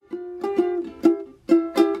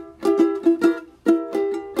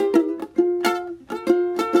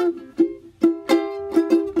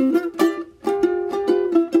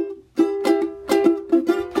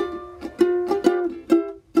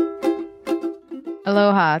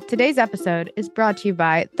Aloha. Today's episode is brought to you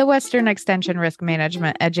by the Western Extension Risk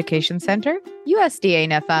Management Education Center, USDA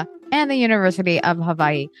NIFA, and the University of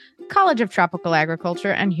Hawaii, College of Tropical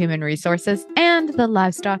Agriculture and Human Resources, and the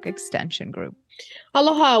Livestock Extension Group.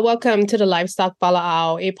 Aloha, welcome to the Livestock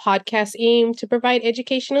Bala'au, a podcast aimed to provide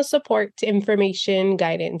educational support, information,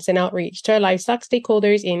 guidance, and outreach to our livestock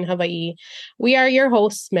stakeholders in Hawaii. We are your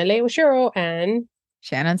hosts, Mele Oshiro and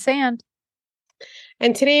Shannon Sand.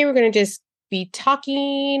 And today we're going to just be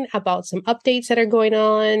talking about some updates that are going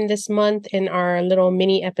on this month in our little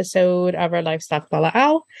mini episode of our Livestock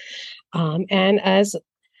Bala'au. And as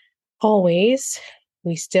always,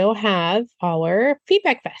 we still have our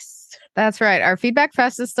Feedback Fest. That's right. Our Feedback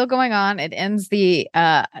Fest is still going on. It ends the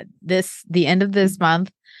end of this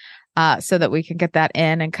month, so that we can get that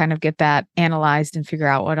in and kind of get that analyzed and figure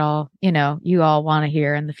out what all, you all want to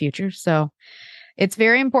hear in the future. So it's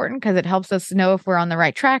very important because it helps us know if we're on the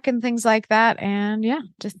right track and things like that. And yeah,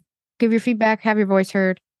 just give your feedback, have your voice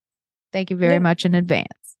heard. Thank you very much in advance.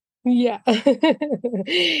 Yeah.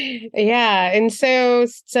 Yeah. And so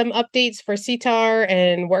some updates for CTAHR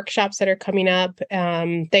and workshops that are coming up.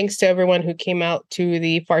 Thanks to everyone who came out to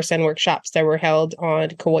the FSA workshops that were held on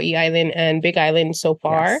Kauai Island and Big Island so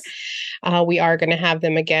far. Yes. We are going to have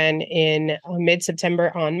them again in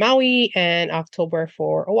mid-September on Maui and October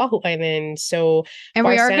for Oahu Island. And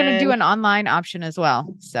we are going to do an online option as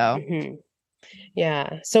well. So. Mm-hmm.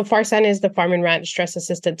 Yeah. So FARSAN is the Farm and Ranch Stress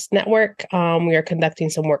Assistance Network. We are conducting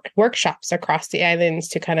some workshops across the islands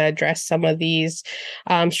to kind of address some of these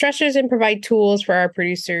stressors and provide tools for our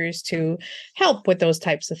producers to help with those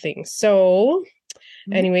types of things. So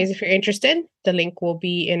anyways, if you're interested, the link will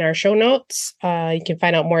be in our show notes. You can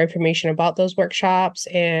find out more information about those workshops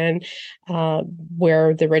and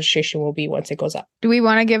where the registration will be once it goes up. Do we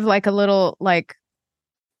want to give like a little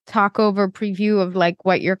talk over preview of like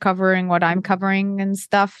what you're covering, what I'm covering and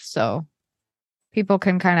stuff, so people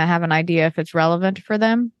can kind of have an idea if it's relevant for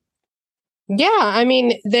them? Yeah, I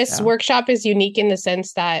mean, this workshop is unique in the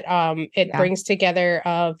sense that it brings together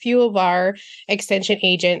a few of our extension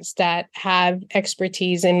agents that have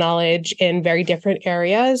expertise and knowledge in very different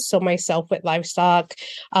areas. So myself with livestock,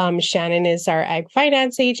 Shannon is our ag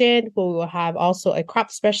finance agent. We will have also a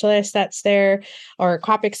crop specialist that's there, or a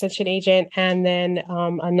crop extension agent, and then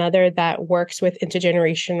another that works with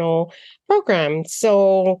intergenerational programs.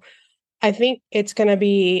 So I think it's going to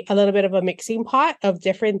be a little bit of a mixing pot of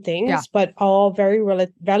different things, but all very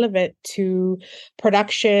relevant to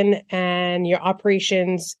production and your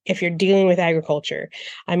operations if you're dealing with agriculture.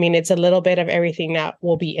 I mean, it's a little bit of everything that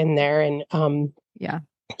will be in there. And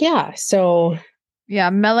So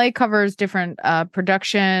Mele covers different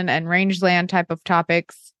production and rangeland type of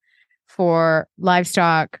topics for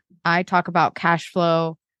livestock. I talk about cash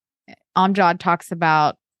flow. Amjad talks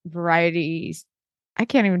about varieties. I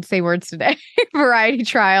can't even say words today. Variety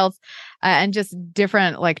trials and just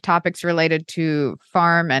different topics related to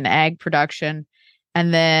farm and ag production.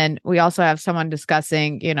 And then we also have someone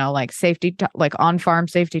discussing, safety, on-farm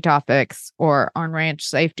safety topics or on-ranch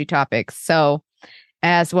safety topics. So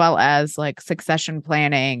as well as succession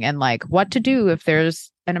planning and what to do if there's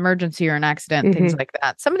an emergency or an accident, things like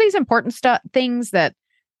that. Some of these important things that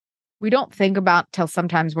we don't think about till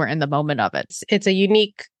sometimes we're in the moment of it. It's a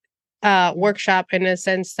unique workshop in a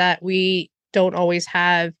sense that we don't always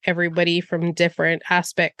have everybody from different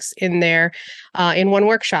aspects in there in one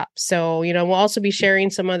workshop. So, we'll also be sharing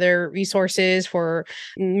some other resources for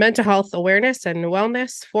mental health awareness and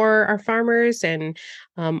wellness for our farmers and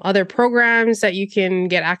other programs that you can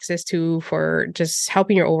get access to for just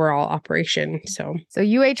helping your overall operation. So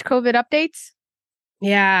UH COVID updates?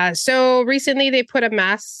 Yeah. So recently they put a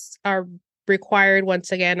mask required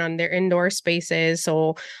once again on their indoor spaces.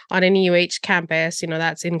 So on any UH campus,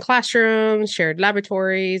 that's in classrooms, shared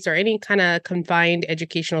laboratories, or any kind of confined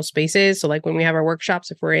educational spaces. So when we have our workshops,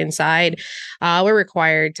 if we're inside, we're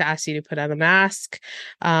required to ask you to put on a mask.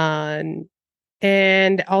 And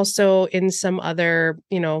also in some other,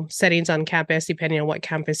 settings on campus, depending on what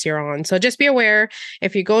campus you're on. So just be aware,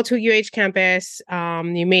 if you go to UH campus,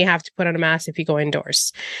 you may have to put on a mask if you go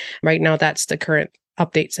indoors. Right now, that's the current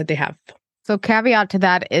updates that they have. So caveat to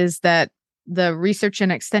that is that the research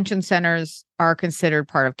and extension centers are considered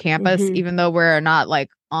part of campus, even though we're not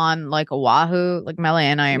on Oahu, Mele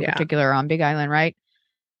and I in particular are on Big Island, right?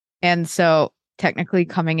 And so technically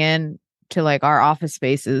coming in to our office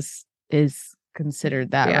spaces is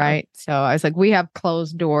considered that, right? So I was we have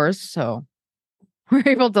closed doors, so we're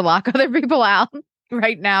able to lock other people out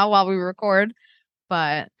right now while we record.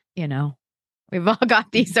 But, we've all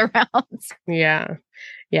got these around. Yeah.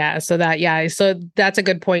 Yeah. So that's a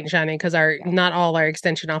good point, Shannon, because not all our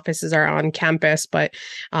extension offices are on campus, but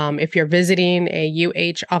if you're visiting a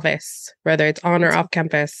UH office, whether it's on or off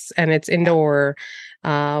campus and it's indoor,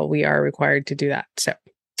 we are required to do that. So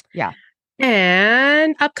yeah.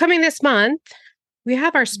 And upcoming this month, we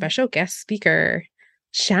have our special guest speaker,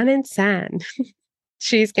 Shannon San.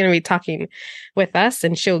 She's going to be talking with us,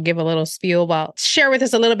 and she'll give a little share with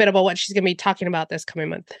us a little bit about what she's going to be talking about this coming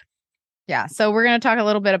month. Yeah. So we're going to talk a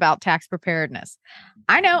little bit about tax preparedness.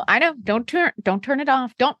 I know. Don't turn it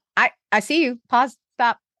off. I see you. Pause,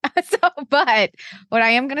 stop. But what I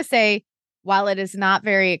am going to say, while it is not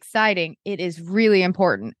very exciting, it is really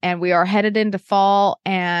important. And we are headed into fall,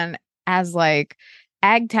 and as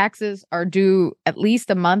ag taxes are due at least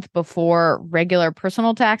a month before regular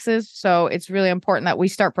personal taxes. So it's really important that we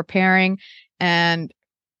start preparing and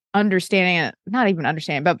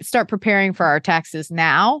start preparing for our taxes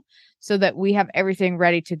now, so that we have everything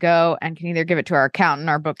ready to go and can either give it to our accountant,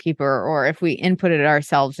 our bookkeeper, or if we input it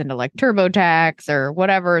ourselves into TurboTax or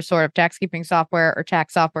whatever sort of tax keeping software or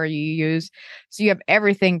tax software you use. So you have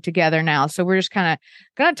everything together now. So we're just kind of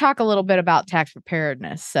going to talk a little bit about tax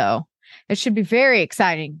preparedness. So it should be very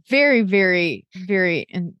exciting, very, very, very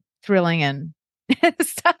thrilling and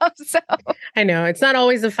stuff. So I know it's not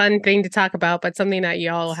always a fun thing to talk about, but something that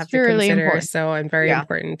y'all have to consider. Important. So, and very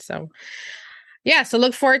important. So yeah, so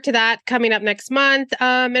look forward to that coming up next month.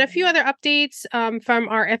 And a few other updates from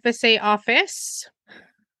our FSA office.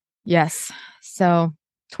 Yes. So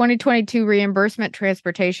 2022 reimbursement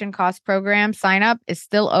transportation cost program sign up is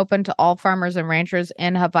still open to all farmers and ranchers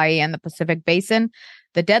in Hawaii and the Pacific Basin.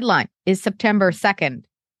 The deadline is September 2nd.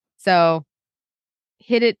 So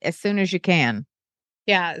hit it as soon as you can.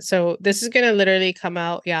 Yeah. So this is going to literally come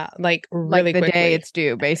out. Yeah. Really the quickly. Day it's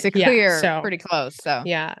due, basically, or pretty close. So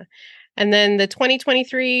yeah. And then the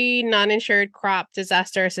 2023 non-insured crop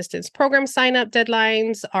disaster assistance program sign-up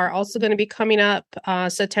deadlines are also going to be coming up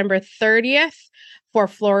September 30th for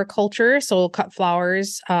floriculture, so cut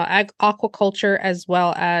flowers, aquaculture, as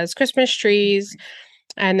well as Christmas trees,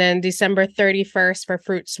 and then December 31st for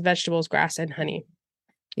fruits, vegetables, grass, and honey.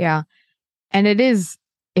 Yeah. And it is,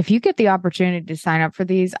 if you get the opportunity to sign up for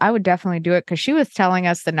these, I would definitely do it, because she was telling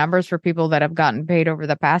us the numbers for people that have gotten paid over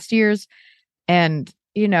the past years. And,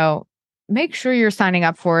 make sure you're signing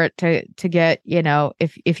up for it to get,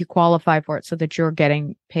 if you qualify for it, so that you're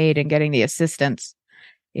getting paid and getting the assistance,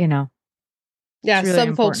 Yeah, really some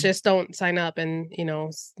important. Folks just don't sign up, and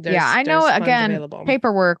I know, again, available.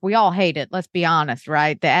 Paperwork, we all hate it. Let's be honest,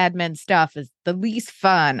 right? The admin stuff is the least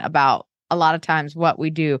fun about a lot of times what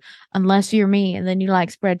we do, unless you're me and then you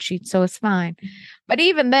like spreadsheets, so it's fine. But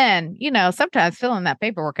even then, sometimes filling that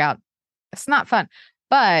paperwork out, it's not fun.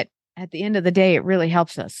 But at the end of the day, it really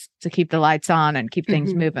helps us to keep the lights on and keep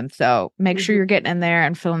things moving. So make sure you're getting in there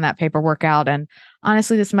and filling that paperwork out. And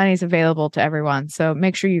honestly, this money is available to everyone. So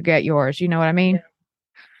make sure you get yours. You know what I mean? Yeah.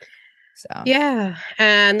 So yeah.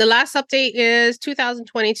 And the last update is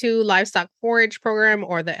 2022 Livestock Forage Program,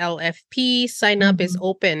 or the LFP. Sign up is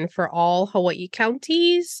open for all Hawaii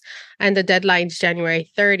counties, and the deadline is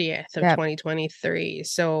January 30th of 2023.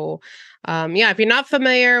 So if you're not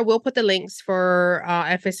familiar, we'll put the links for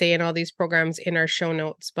FSA and all these programs in our show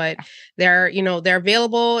notes, but they're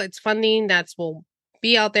available. It's funding will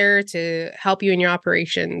be out there to help you in your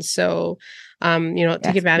operations. So,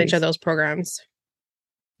 take advantage of those programs.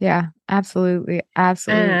 Yeah, absolutely.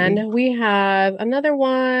 Absolutely. And we have another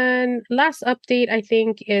one. Last update, I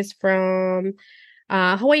think, is from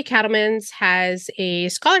Hawaii Cattlemen's has a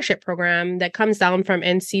scholarship program that comes down from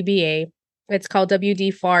NCBA. It's called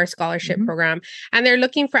WD4 Scholarship Program. And they're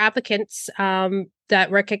looking for applicants that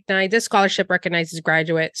recognize, this scholarship recognizes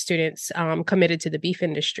graduate students committed to the beef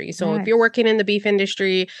industry. So if you're working in the beef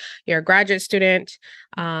industry, you're a graduate student,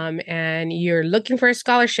 and you're looking for a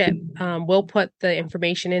scholarship, we'll put the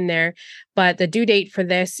information in there. But the due date for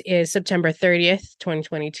this is September 30th,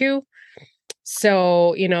 2022.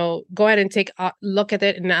 So, go ahead and take a look at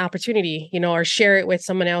it and an opportunity, or share it with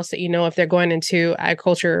someone else that if they're going into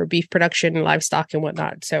agriculture, beef production, livestock, and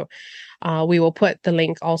whatnot. So we will put the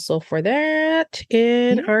link also for that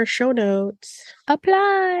in our show notes.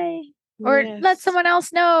 Apply. Or let someone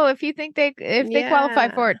else know if you think they qualify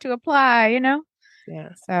for it, to apply, Yeah.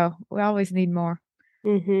 So we always need more.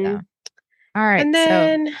 So. All right. And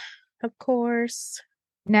then, of course,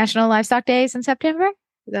 National Livestock Days in September.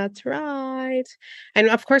 That's right. And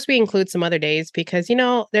of course, we include some other days because,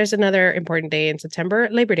 there's another important day in September,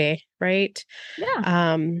 Labor Day, right?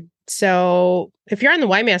 Yeah. So if you're on the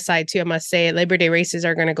Waimea side too, I must say Labor Day races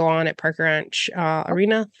are going to go on at Parker Ranch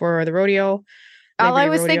Arena for the rodeo. All I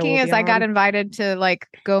was thinking is I got invited to like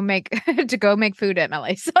go make food at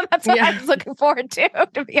LA. So that's what I was looking forward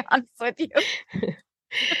to be honest with you.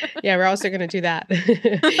 Yeah, we're also going to do that.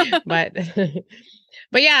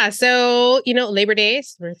 But yeah, so, Labor Day,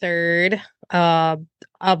 September 3rd.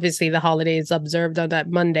 Obviously, the holiday is observed on that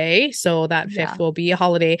Monday. So that 5th will be a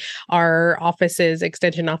holiday. Our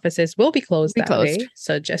extension offices will be closed day.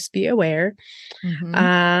 So just be aware.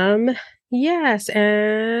 Mm-hmm. Yes.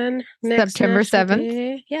 And next September 7th.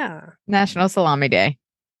 Day, National Salami Day.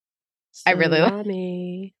 Salami. I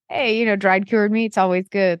really hey, dried cured meat's always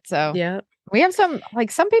good. So yeah. We have some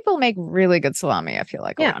people make really good salami, I feel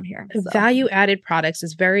like, around here. So. Value-added products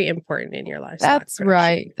is very important in your lifestyle. That's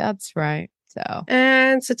right. That's right. So,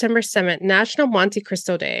 and September 7th, National Monte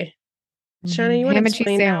Cristo Day. Shana, you want to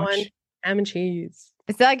explain that one? Ham and cheese.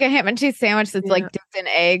 It's like a ham and cheese sandwich that's like dipped in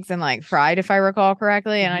eggs and like fried, if I recall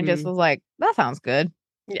correctly. And I just was like, that sounds good.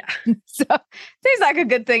 Yeah. So seems like a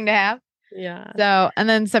good thing to have. Yeah. So, and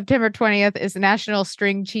then September 20th is National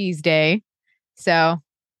String Cheese Day. So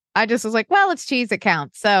I just was like, well, it's cheese, it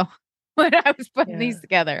counts. So when I was putting these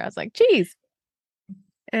together, I was like, cheese.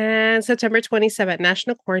 And September 27th,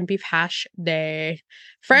 National Corned Beef Hash Day.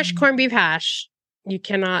 Fresh corned beef hash, you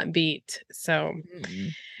cannot beat. So,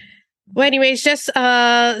 well, anyways, just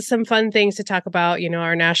some fun things to talk about,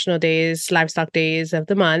 our national days, livestock days of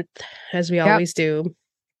the month, as we always do.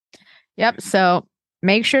 Yep. So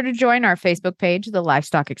make sure to join our Facebook page, the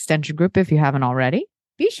Livestock Extension Group, if you haven't already.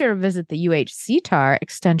 Be sure to visit the CTAHR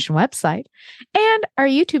Extension website and our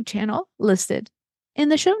YouTube channel listed in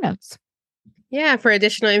the show notes. Yeah, for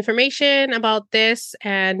additional information about this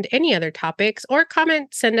and any other topics or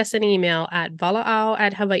comments, send us an email at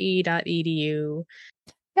valaau@hawaii.edu.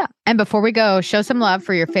 Yeah. And before we go, show some love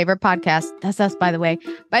for your favorite podcast. That's us, by the way,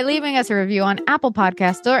 by leaving us a review on Apple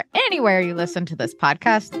Podcasts or anywhere you listen to this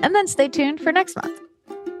podcast. And then stay tuned for next month.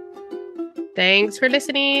 Thanks for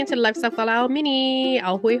listening to Livestock Valaau Mini.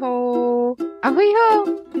 Ahui ho. Ahui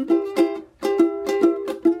ho.